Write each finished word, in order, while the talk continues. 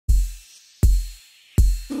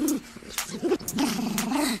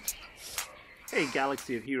Hey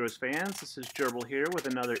Galaxy of Heroes fans, this is Gerbil here with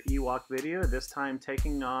another Ewok video, this time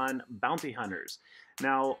taking on bounty hunters.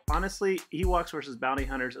 Now, honestly, Ewoks versus bounty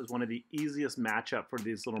hunters is one of the easiest matchup for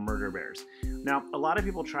these little murder bears. Now, a lot of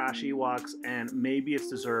people trash Ewoks, and maybe it's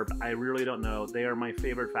deserved, I really don't know. They are my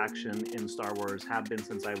favorite faction in Star Wars, have been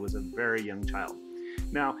since I was a very young child.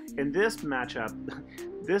 Now, in this matchup,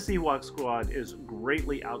 this Ewok squad is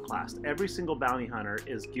greatly outclassed. Every single bounty hunter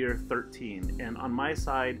is gear 13, and on my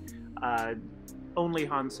side, only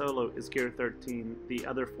Han Solo is gear 13, the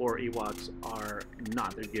other 4 Ewoks are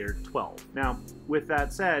not, they're gear 12. Now, with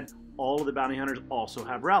that said, all of the bounty hunters also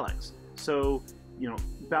have relics. So, you know,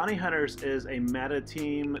 bounty hunters is a meta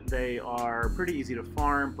team. They are pretty easy to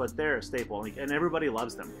farm, but they're a staple, and everybody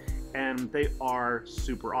loves them. And they are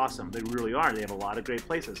super awesome. They really are. They have a lot of great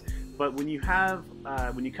places. But when you have,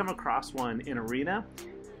 when you come across one in arena,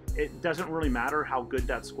 it doesn't really matter how good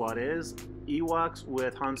that squad is. Ewoks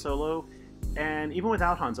with Han Solo, and even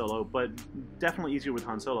without Han Solo, but definitely easier with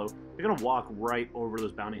Han Solo, they're going to walk right over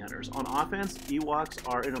those bounty hunters. On offense, Ewoks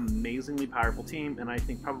are an amazingly powerful team, and I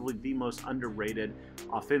think probably the most underrated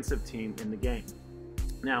offensive team in the game.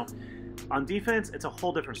 Now, on defense, it's a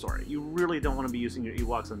whole different story. You really don't want to be using your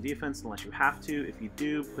Ewoks on defense unless you have to. If you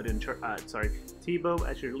do, put in Teebo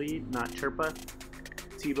as your lead, not Chirpa.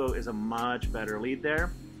 Teebo is a much better lead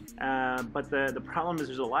there. But the problem is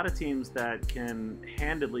there's a lot of teams that can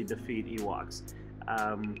handedly defeat Ewoks.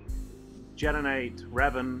 Jedi Knight,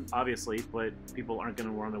 Revan, obviously, but people aren't going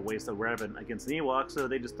to want to waste a Revan against an Ewok, so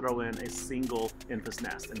they just throw in a single Infus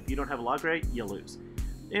Nest. And if you don't have a Logray, you lose.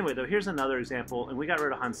 Anyway, though, here's another example, and we got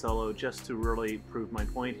rid of Han Solo just to really prove my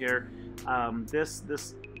point here.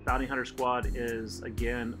 This bounty hunter squad is,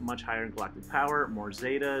 again, much higher in galactic power, more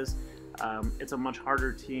Zetas. It's a much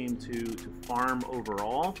harder team to farm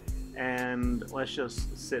overall, and let's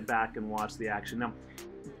just sit back and watch the action. Now,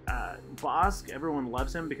 Bosk, everyone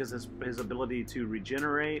loves him because his ability to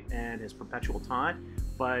regenerate and his perpetual taunt,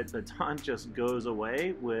 but the taunt just goes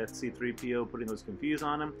away with C3PO putting those confuse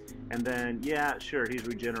on him, and then, yeah, sure, he's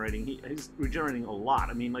regenerating. He's regenerating a lot.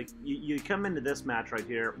 I mean, like, you come into this match right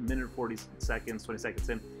here, minute 40 seconds, 20 seconds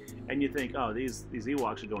in, and you think, oh, these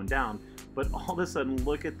Ewoks are going down, but all of a sudden,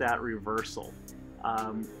 look at that reversal.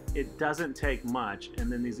 It doesn't take much,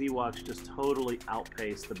 and then these Ewoks just totally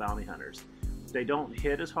outpace the bounty hunters. They don't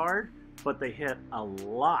hit as hard, but they hit a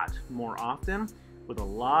lot more often with a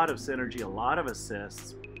lot of synergy, a lot of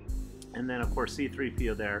assists, and then of course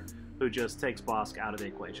C3PO there, who just takes Bosk out of the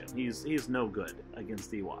equation. He's no good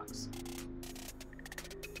against Ewoks.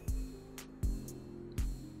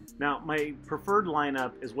 Now, my preferred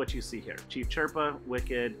lineup is what you see here. Chief Chirpa,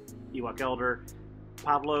 Wicked, Ewok Elder,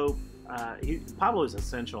 Pablo. Pablo is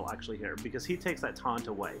essential actually here because he takes that taunt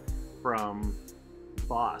away from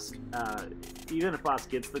Bosk. Even if Bosk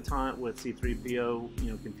gets the taunt with C3PO,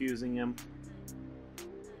 you know, confusing him,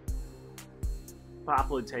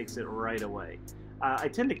 Pablo takes it right away. I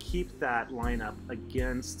tend to keep that lineup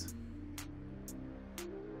against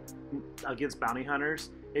bounty hunters.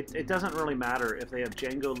 It doesn't really matter if they have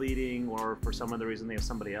Jango leading or for some other reason they have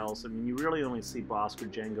somebody else. I mean, you really only see Bosk or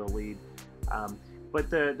Jango lead. But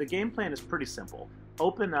the game plan is pretty simple.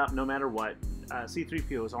 Open up no matter what.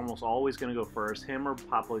 C3PO is almost always going to go first, him or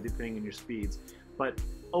Pablo depending on your speeds. But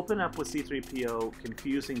open up with C3PO,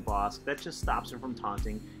 confusing Bosk. That just stops him from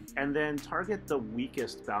taunting. And then target the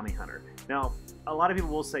weakest bounty hunter. Now, a lot of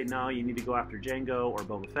people will say, no, you need to go after Jango or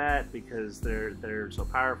Boba Fett because they're so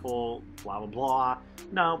powerful, blah, blah, blah.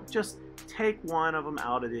 No, just take one of them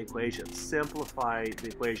out of the equation. Simplify the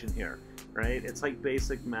equation here, right? It's like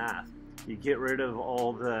basic math. You get rid of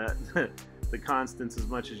all the constants as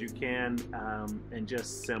much as you can and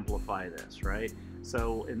just simplify this, right?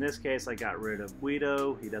 So in this case, I got rid of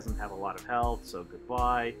Guido. He doesn't have a lot of health, so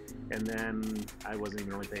goodbye. And then I wasn't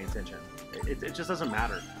even really paying attention. It just doesn't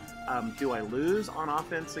matter. Do I lose on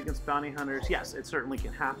offense against bounty hunters? Yes, it certainly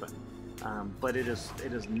can happen. But it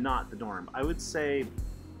is not the norm. I would say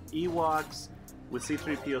Ewoks with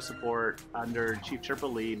C3PO support under Chief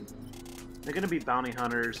Chirpa lead, they're going to be bounty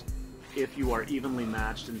hunters if you are evenly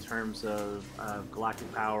matched in terms of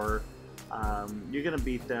galactic power. You're going to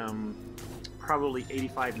beat them probably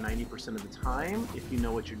 85–90% of the time if you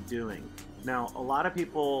know what you're doing. Now, a lot of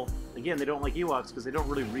people, again, they don't like Ewoks because they don't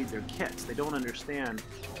really read their kits. They don't understand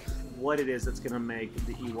what it is that's going to make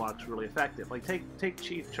the Ewoks really effective. Like, take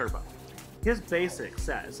Chief Chirpa. His basic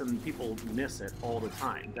says, and people miss it all the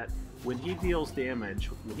time, that when he deals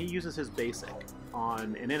damage, when he uses his basic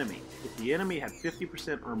on an enemy, if the enemy had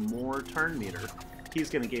 50% or more turn meter,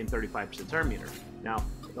 he's going to gain 35% turn meter. Now,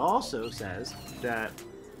 it also says that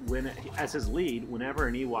as his lead, whenever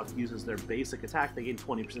an Ewok uses their basic attack, they gain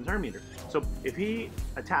 20% turn meter. So if he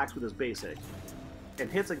attacks with his basic and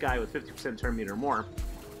hits a guy with 50% turn meter or more,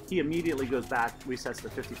 he immediately goes back, resets to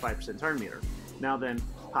 55% turn meter. Now then,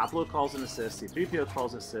 Poplo calls an assist, C3PO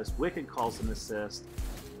calls assist, Wicked calls an assist.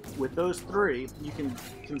 With those three, you can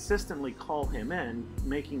consistently call him in,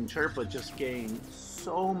 making Chirpa just gain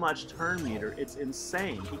so much turn meter. It's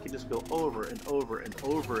insane. He can just go over and over and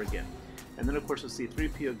over again. And then, of course, with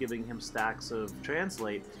C3PO giving him stacks of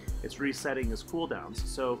Translate, it's resetting his cooldowns.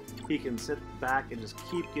 So he can sit back and just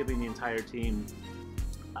keep giving the entire team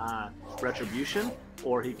Retribution,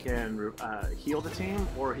 or he can heal the team,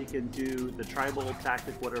 or he can do the tribal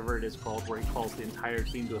tactic, whatever it is called, where he calls the entire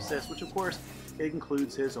team to assist, which, of course, it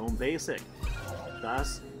includes his own basic.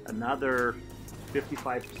 Thus, another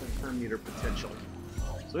 55% turn meter potential.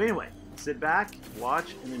 So anyway, sit back,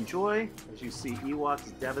 watch, and enjoy as you see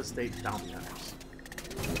Ewoks devastate bounty hunters.